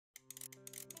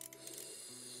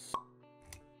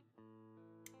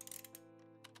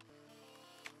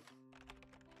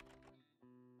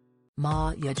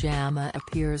Jama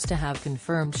appears to have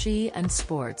confirmed she and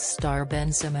sports star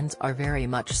Ben Simmons are very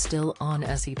much still on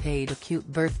as he paid a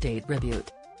cute birthday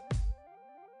tribute.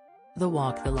 The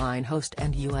Walk the Line host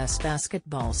and U.S.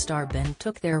 basketball star Ben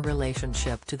took their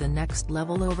relationship to the next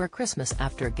level over Christmas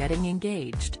after getting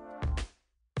engaged.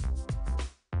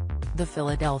 The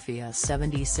Philadelphia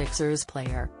 76ers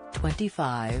player,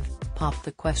 25, popped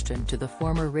the question to the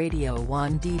former Radio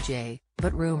 1 DJ,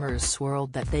 but rumors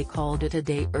swirled that they called it a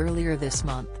day earlier this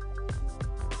month.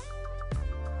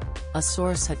 A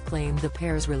source had claimed the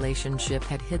pair's relationship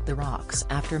had hit the rocks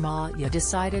after Maya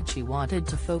decided she wanted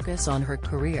to focus on her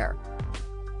career.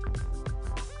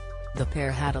 The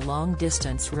pair had a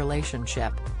long-distance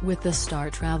relationship, with the star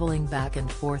traveling back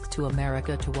and forth to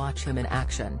America to watch him in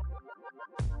action.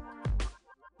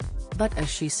 But as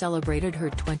she celebrated her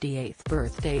 28th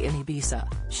birthday in Ibiza,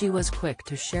 she was quick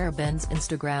to share Ben's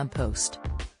Instagram post.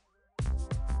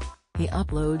 He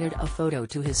uploaded a photo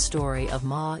to his story of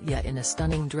Maya in a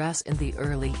stunning dress in the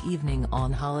early evening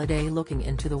on holiday looking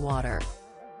into the water.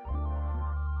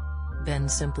 Ben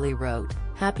simply wrote,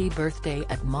 "Happy birthday"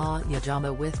 at Maya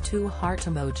Jama with 2 heart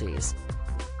emojis.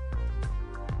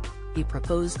 He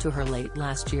proposed to her late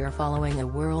last year following a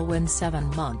whirlwind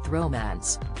 7-month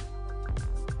romance.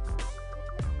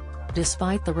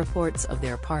 Despite the reports of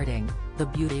their parting, the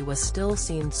beauty was still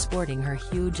seen sporting her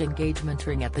huge engagement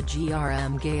ring at the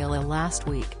GRM Gala last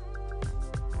week.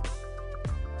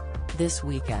 This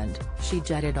weekend, she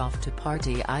jetted off to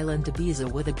party island Ibiza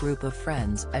with a group of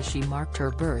friends as she marked her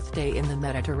birthday in the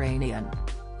Mediterranean.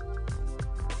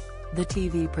 The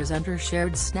TV presenter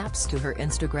shared snaps to her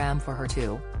Instagram for her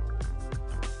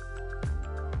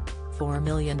 2.4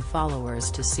 million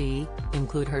followers to see,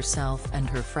 include herself and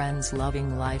her friends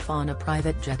loving life on a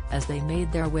private jet as they made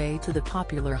their way to the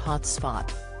popular hotspot.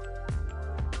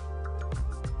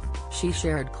 She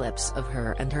shared clips of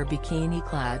her and her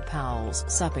bikini-clad pals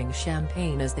supping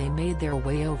champagne as they made their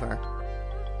way over.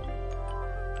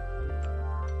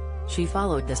 She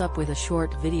followed this up with a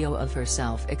short video of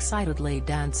herself excitedly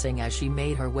dancing as she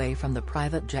made her way from the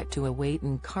private jet to a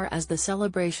waiting car as the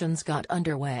celebrations got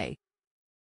underway.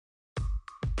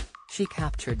 She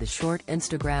captured the short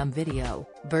Instagram video,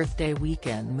 "Birthday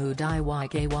Weekend Mood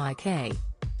IYKYK."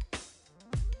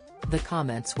 The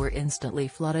comments were instantly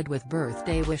flooded with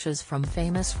birthday wishes from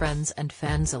famous friends and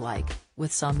fans alike,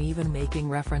 with some even making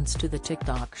reference to the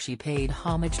TikTok she paid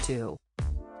homage to.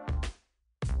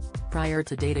 Prior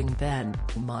to dating Ben,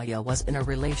 Maya was in a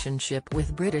relationship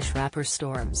with British rapper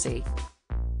Stormzy.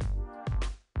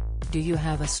 Do you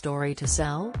have a story to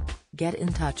sell? Get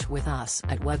in touch with us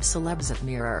at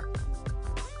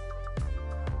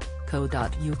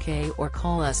webcelebs@mirror.co.uk or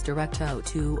call us direct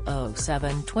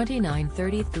 0207 29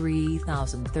 33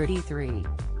 033.